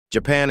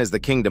Japan is the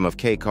kingdom of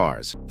K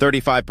cars.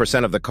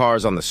 35% of the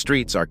cars on the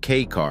streets are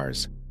K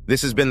cars.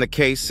 This has been the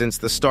case since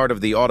the start of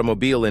the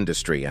automobile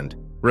industry and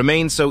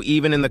remains so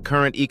even in the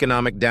current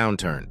economic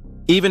downturn.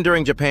 Even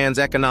during Japan's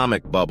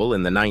economic bubble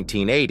in the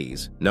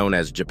 1980s, known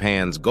as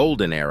Japan's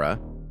golden era,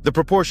 the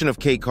proportion of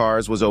K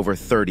cars was over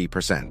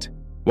 30%.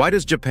 Why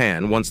does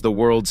Japan, once the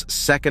world's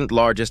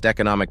second-largest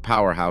economic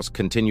powerhouse,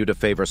 continue to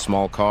favor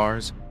small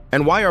cars?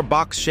 And why are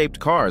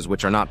box-shaped cars,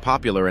 which are not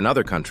popular in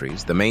other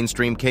countries, the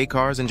mainstream K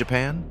cars in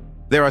Japan?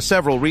 There are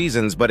several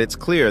reasons, but it's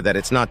clear that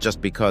it's not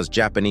just because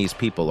Japanese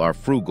people are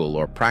frugal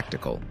or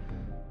practical.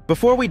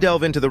 Before we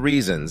delve into the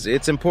reasons,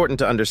 it's important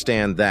to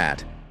understand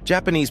that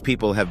Japanese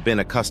people have been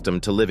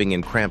accustomed to living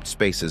in cramped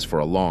spaces for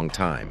a long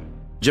time.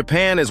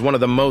 Japan is one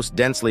of the most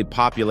densely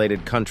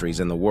populated countries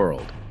in the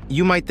world.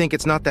 You might think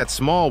it's not that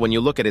small when you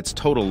look at its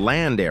total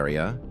land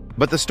area,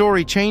 but the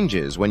story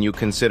changes when you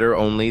consider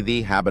only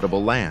the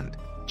habitable land.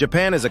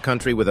 Japan is a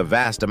country with a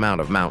vast amount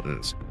of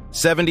mountains.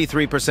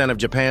 73% of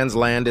Japan's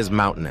land is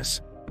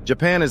mountainous.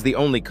 Japan is the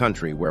only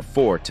country where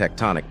 4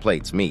 tectonic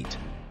plates meet.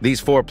 These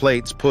 4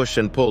 plates push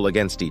and pull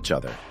against each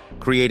other,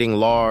 creating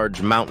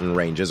large mountain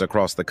ranges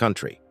across the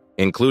country,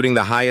 including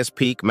the highest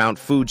peak, Mount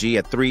Fuji,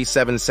 at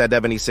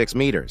 3,776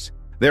 meters.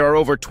 There are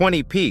over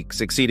 20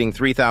 peaks exceeding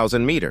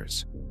 3,000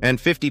 meters, and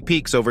 50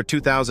 peaks over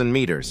 2,000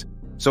 meters.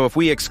 So if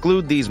we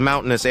exclude these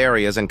mountainous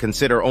areas and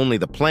consider only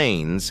the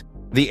plains,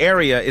 the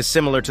area is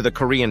similar to the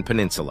Korean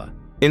peninsula.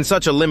 In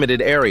such a limited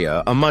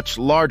area, a much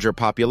larger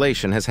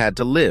population has had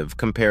to live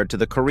compared to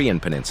the Korean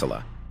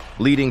peninsula,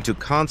 leading to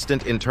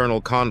constant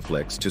internal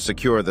conflicts to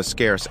secure the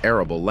scarce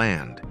arable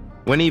land.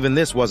 When even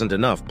this wasn't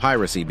enough,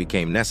 piracy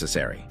became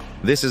necessary.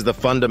 This is the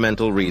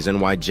fundamental reason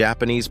why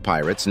Japanese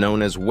pirates,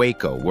 known as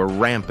Waco, were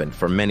rampant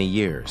for many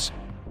years.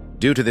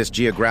 Due to this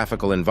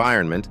geographical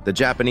environment, the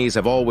Japanese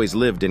have always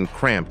lived in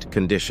cramped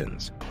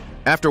conditions.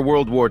 After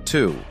World War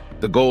II,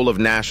 the goal of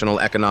national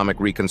economic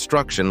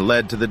reconstruction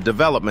led to the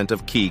development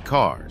of key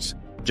cars.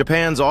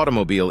 Japan's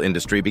automobile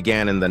industry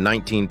began in the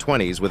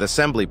 1920s with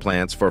assembly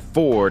plants for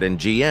Ford and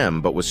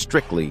GM, but was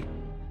strictly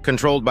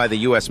controlled by the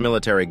U.S.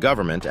 military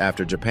government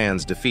after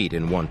Japan's defeat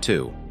in World War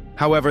II.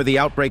 However, the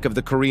outbreak of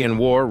the Korean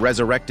War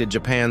resurrected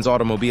Japan's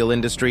automobile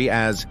industry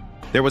as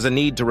there was a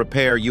need to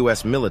repair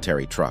U.S.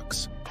 military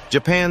trucks.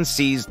 Japan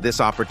seized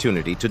this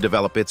opportunity to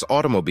develop its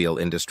automobile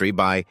industry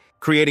by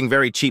creating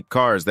very cheap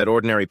cars that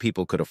ordinary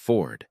people could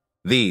afford.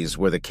 These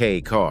were the K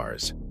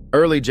cars.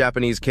 Early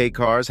Japanese K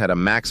cars had a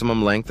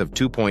maximum length of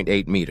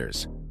 2.8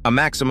 meters, a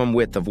maximum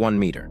width of 1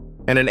 meter,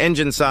 and an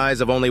engine size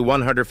of only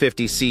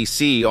 150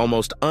 cc,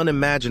 almost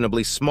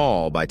unimaginably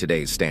small by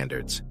today's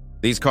standards.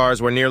 These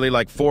cars were nearly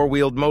like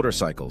 4-wheeled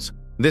motorcycles.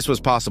 This was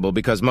possible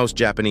because most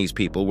Japanese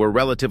people were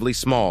relatively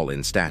small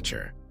in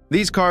stature.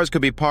 These cars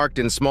could be parked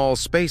in small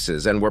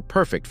spaces and were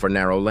perfect for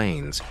narrow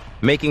lanes,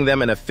 making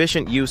them an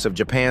efficient use of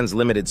Japan's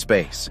limited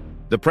space.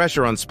 The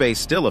pressure on space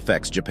still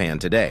affects Japan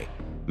today,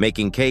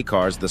 making K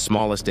cars the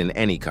smallest in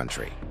any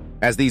country.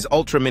 As these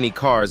ultra-mini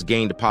cars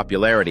gained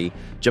popularity,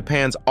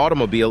 Japan's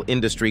automobile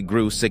industry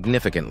grew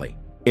significantly.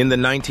 In the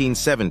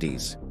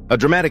 1970s, a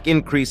dramatic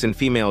increase in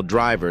female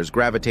drivers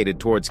gravitated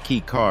towards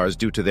K cars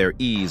due to their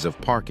ease of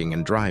parking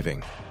and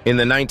driving. In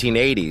the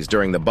 1980s,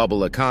 during the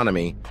bubble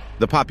economy,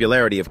 the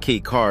popularity of K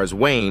cars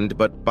waned,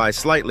 but by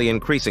slightly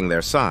increasing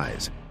their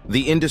size,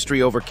 the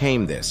industry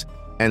overcame this.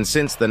 And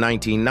since the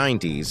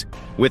 1990s,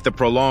 with the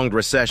prolonged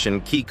recession,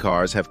 K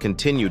cars have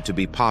continued to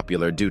be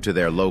popular due to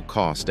their low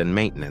cost and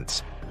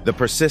maintenance. The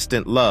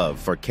persistent love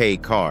for K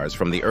cars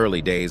from the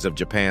early days of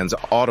Japan's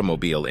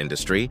automobile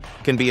industry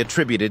can be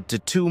attributed to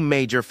 2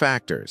 major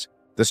factors: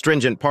 the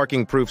stringent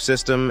parking-proof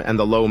system and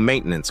the low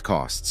maintenance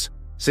costs.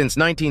 Since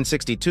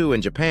 1962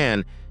 in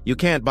Japan, you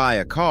can't buy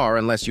a car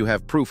unless you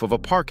have proof of a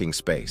parking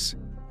space.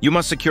 You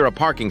must secure a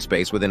parking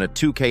space within a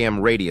 2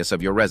 km radius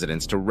of your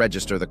residence to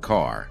register the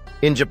car.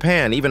 In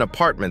Japan, even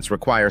apartments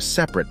require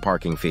separate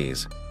parking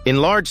fees.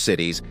 In large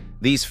cities,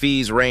 these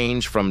fees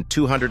range from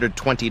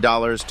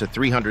 $220 to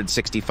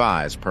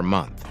 $365 per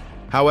month.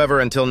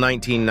 However, until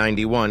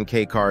 1991,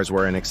 K cars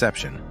were an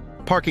exception.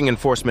 Parking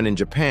enforcement in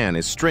Japan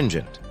is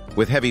stringent,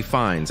 with heavy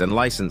fines and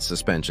license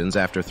suspensions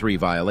after 3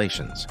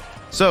 violations.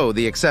 So,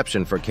 the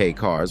exception for K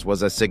cars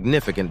was a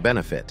significant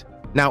benefit.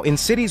 Now, in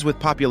cities with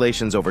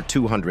populations over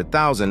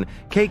 200,000,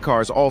 K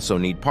cars also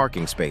need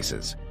parking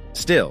spaces.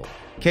 Still,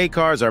 K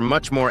cars are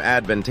much more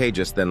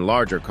advantageous than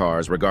larger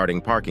cars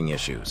regarding parking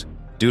issues.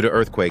 Due to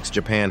earthquakes,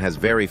 Japan has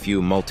very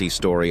few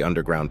multi-story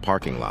underground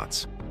parking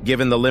lots.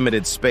 Given the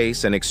limited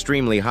space and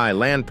extremely high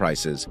land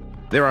prices,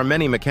 there are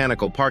many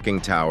mechanical parking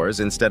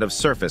towers instead of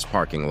surface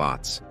parking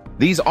lots.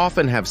 These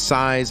often have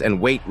size and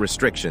weight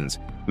restrictions,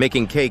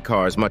 making K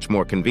cars much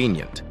more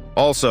convenient.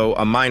 Also,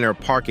 a minor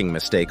parking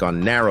mistake on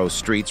narrow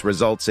streets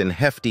results in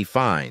hefty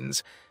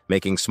fines,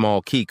 making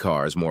small K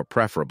cars more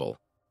preferable.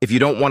 If you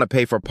don't want to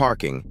pay for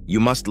parking,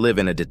 you must live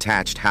in a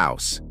detached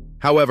house.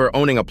 However,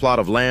 owning a plot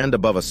of land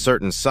above a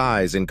certain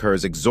size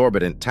incurs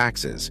exorbitant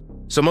taxes,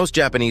 so most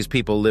Japanese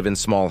people live in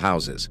small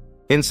houses.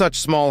 In such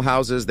small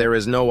houses, there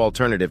is no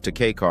alternative to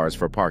K cars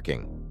for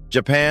parking.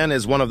 Japan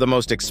is one of the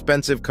most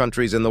expensive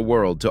countries in the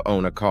world to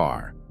own a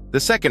car. The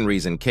second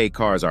reason K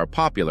cars are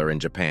popular in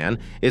Japan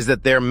is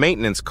that their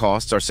maintenance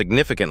costs are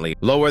significantly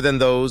lower than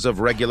those of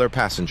regular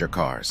passenger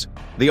cars.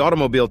 The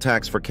automobile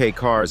tax for K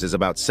cars is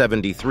about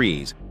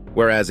 73s,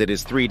 whereas it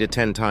is 3 to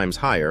 10 times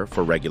higher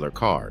for regular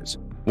cars.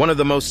 One of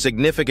the most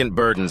significant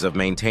burdens of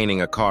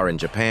maintaining a car in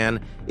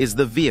Japan is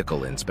the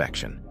vehicle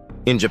inspection.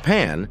 In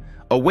Japan,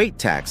 a weight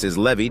tax is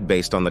levied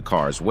based on the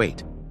car's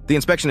weight. The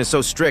inspection is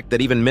so strict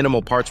that even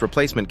minimal parts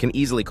replacement can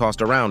easily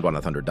cost around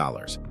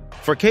 $100.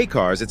 For K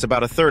cars, it's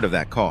about a third of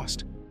that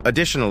cost.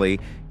 Additionally,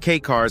 K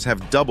cars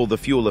have double the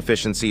fuel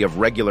efficiency of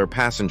regular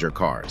passenger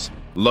cars,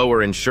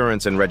 lower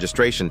insurance and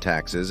registration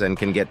taxes, and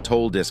can get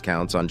toll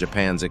discounts on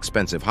Japan's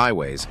expensive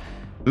highways,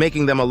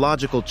 making them a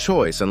logical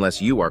choice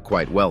unless you are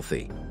quite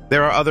wealthy.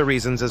 There are other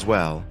reasons as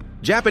well.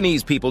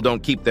 Japanese people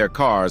don't keep their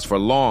cars for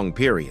long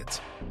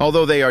periods.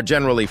 Although they are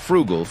generally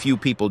frugal, few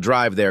people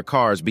drive their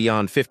cars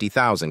beyond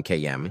 50,000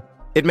 km.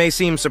 It may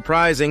seem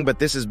surprising, but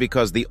this is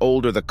because the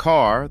older the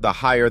car, the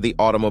higher the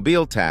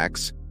automobile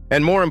tax,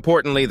 and more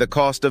importantly, the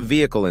cost of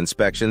vehicle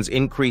inspections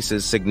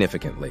increases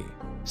significantly.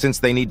 Since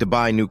they need to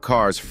buy new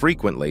cars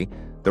frequently,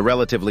 the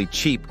relatively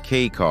cheap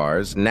K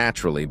cars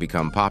naturally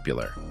become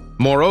popular.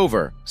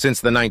 Moreover, since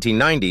the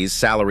 1990s,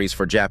 salaries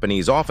for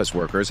Japanese office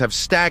workers have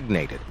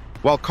stagnated,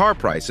 while car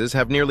prices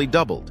have nearly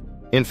doubled.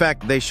 In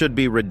fact, they should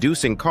be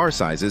reducing car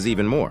sizes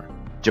even more.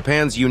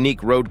 Japan's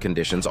unique road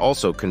conditions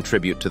also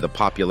contribute to the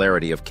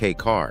popularity of K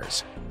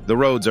cars. The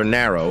roads are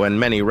narrow and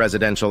many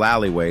residential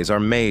alleyways are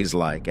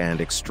maze-like and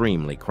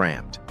extremely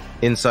cramped.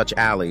 In such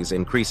alleys,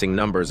 increasing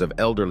numbers of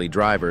elderly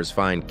drivers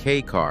find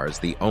K cars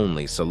the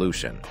only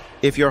solution.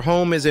 If your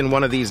home is in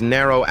one of these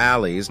narrow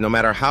alleys, no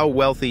matter how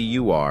wealthy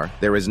you are,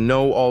 there is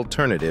no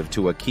alternative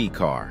to a K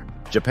car.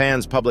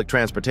 Japan's public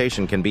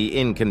transportation can be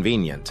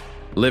inconvenient.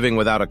 Living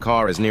without a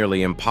car is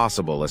nearly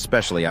impossible,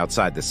 especially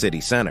outside the city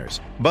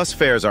centers. Bus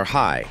fares are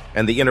high,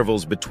 and the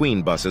intervals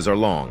between buses are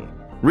long.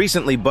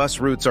 Recently, bus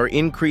routes are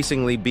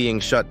increasingly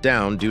being shut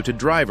down due to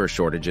driver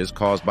shortages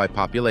caused by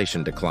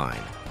population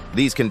decline.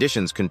 These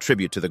conditions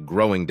contribute to the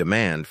growing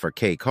demand for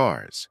K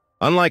cars.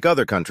 Unlike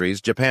other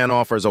countries, Japan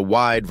offers a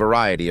wide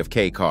variety of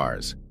K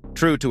cars.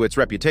 True to its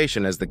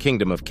reputation as the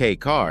kingdom of K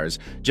cars,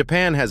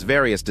 Japan has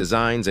various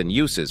designs and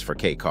uses for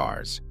K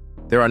cars.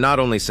 There are not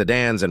only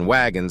sedans and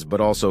wagons,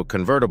 but also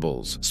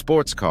convertibles,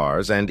 sports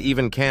cars, and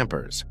even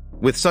campers.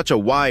 With such a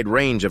wide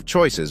range of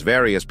choices,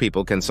 various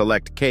people can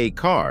select K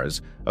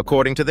cars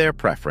according to their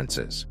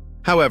preferences.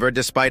 However,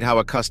 despite how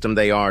accustomed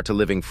they are to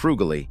living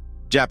frugally,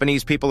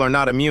 Japanese people are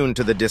not immune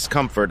to the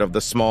discomfort of the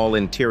small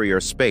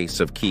interior space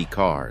of K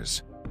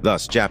cars.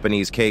 Thus,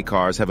 Japanese K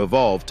cars have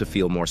evolved to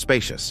feel more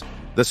spacious.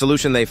 The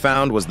solution they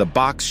found was the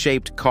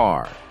box-shaped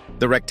car.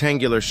 The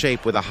rectangular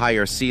shape with a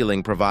higher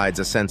ceiling provides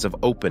a sense of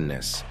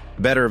openness,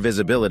 better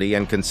visibility,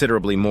 and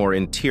considerably more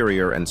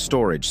interior and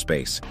storage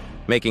space,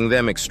 making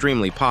them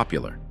extremely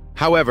popular.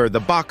 However, the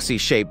boxy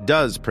shape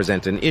does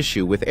present an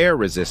issue with air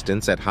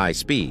resistance at high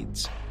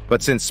speeds.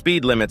 But since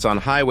speed limits on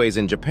highways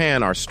in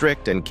Japan are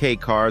strict and K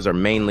cars are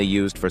mainly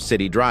used for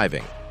city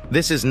driving,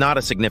 this is not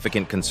a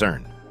significant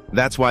concern.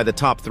 That's why the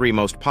top 3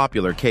 most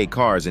popular K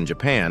cars in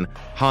Japan,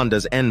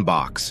 Honda's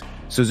N-Box,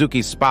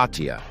 Suzuki's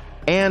Spatia,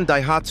 and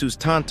Daihatsu's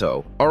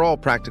Tanto, are all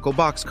practical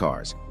box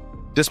cars.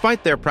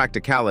 Despite their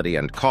practicality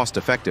and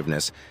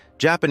cost-effectiveness,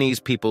 Japanese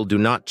people do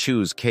not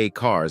choose K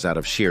cars out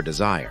of sheer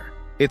desire.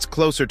 It's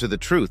closer to the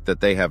truth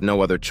that they have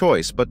no other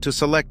choice but to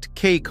select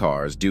K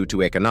cars due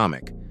to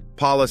economic,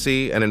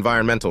 policy, and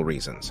environmental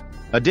reasons.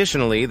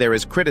 Additionally, there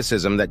is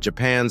criticism that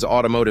Japan's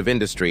automotive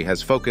industry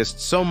has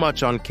focused so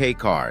much on K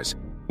cars,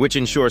 which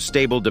ensures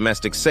stable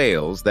domestic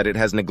sales, that it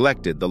has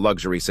neglected the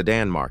luxury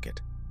sedan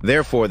market.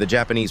 Therefore, the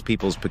Japanese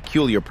people's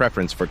peculiar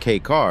preference for K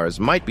cars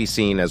might be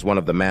seen as one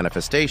of the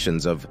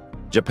manifestations of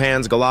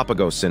Japan's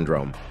Galapagos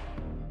syndrome,